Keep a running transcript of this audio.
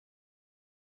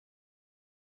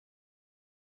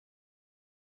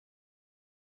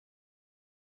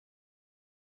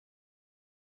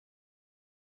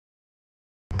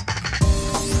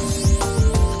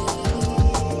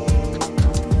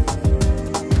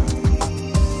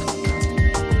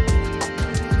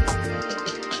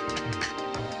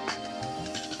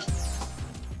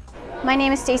My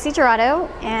name is Stacy Gerardo,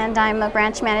 and I'm a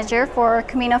branch manager for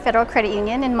Camino Federal Credit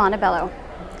Union in Montebello.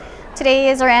 Today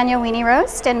is our annual Weenie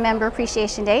Roast and Member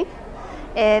Appreciation Day.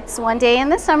 It's one day in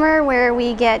the summer where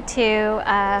we get to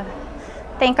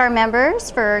thank our members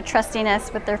for trusting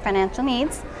us with their financial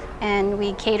needs, and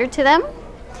we cater to them.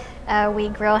 We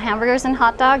grill hamburgers and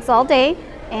hot dogs all day,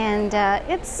 and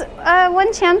it's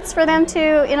one chance for them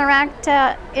to interact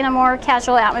in a more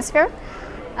casual atmosphere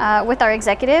with our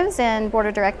executives and board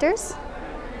of directors.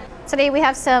 Today we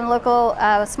have some local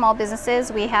small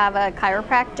businesses. We have a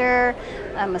chiropractor,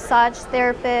 a massage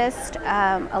therapist,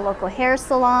 a local hair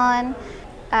salon.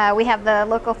 We have the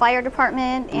local fire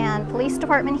department and police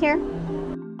department here.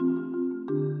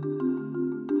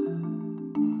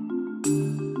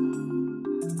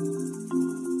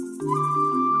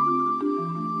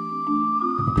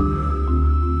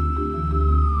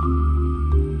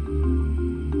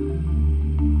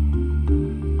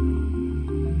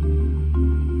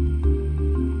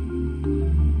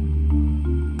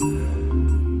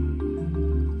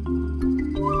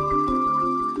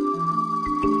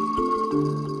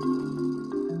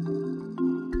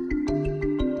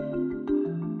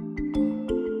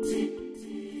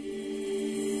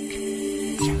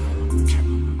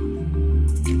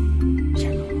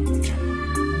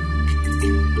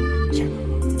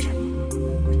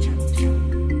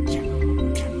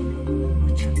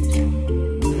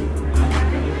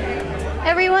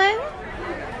 Everyone,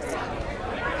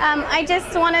 I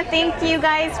just want to thank you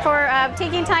guys for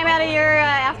taking time out of your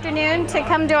afternoon to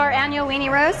come to our annual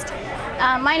Weenie Roast.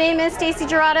 My name is Stacy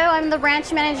Gerardo. I'm the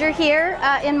branch manager here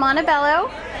in Montebello.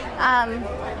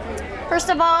 First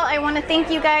of all, I want to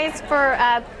thank you guys for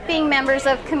being members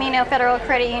of Camino Federal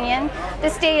Credit Union.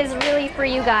 This day is really for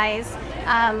you guys.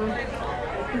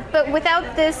 But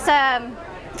without this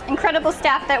incredible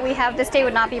staff that we have, this day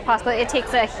would not be possible. It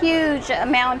takes a huge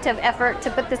amount of effort to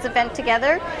put this event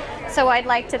together. So I'd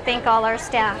like to thank all our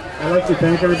staff. I'd like to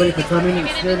thank everybody for coming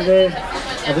here today.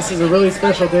 This is a really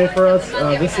special day for us.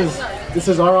 This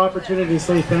is our opportunity to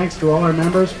say thanks to all our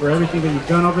members for everything that you've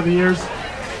done over the years.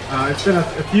 It's been a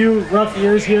few rough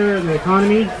years here in the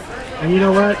economy, and you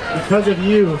know what? Because of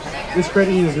you, this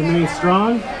credit union has remained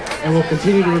strong and will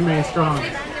continue to remain strong.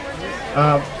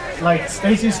 Like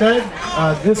Stacy said,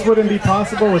 this wouldn't be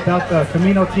possible without the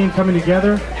Camino team coming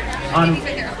together on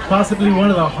possibly one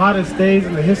of the hottest days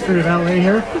in the history of LA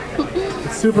here.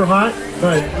 It's super hot,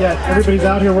 but yet everybody's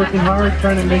out here working hard,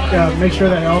 trying to make sure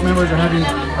that all members are having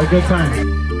a good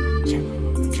time.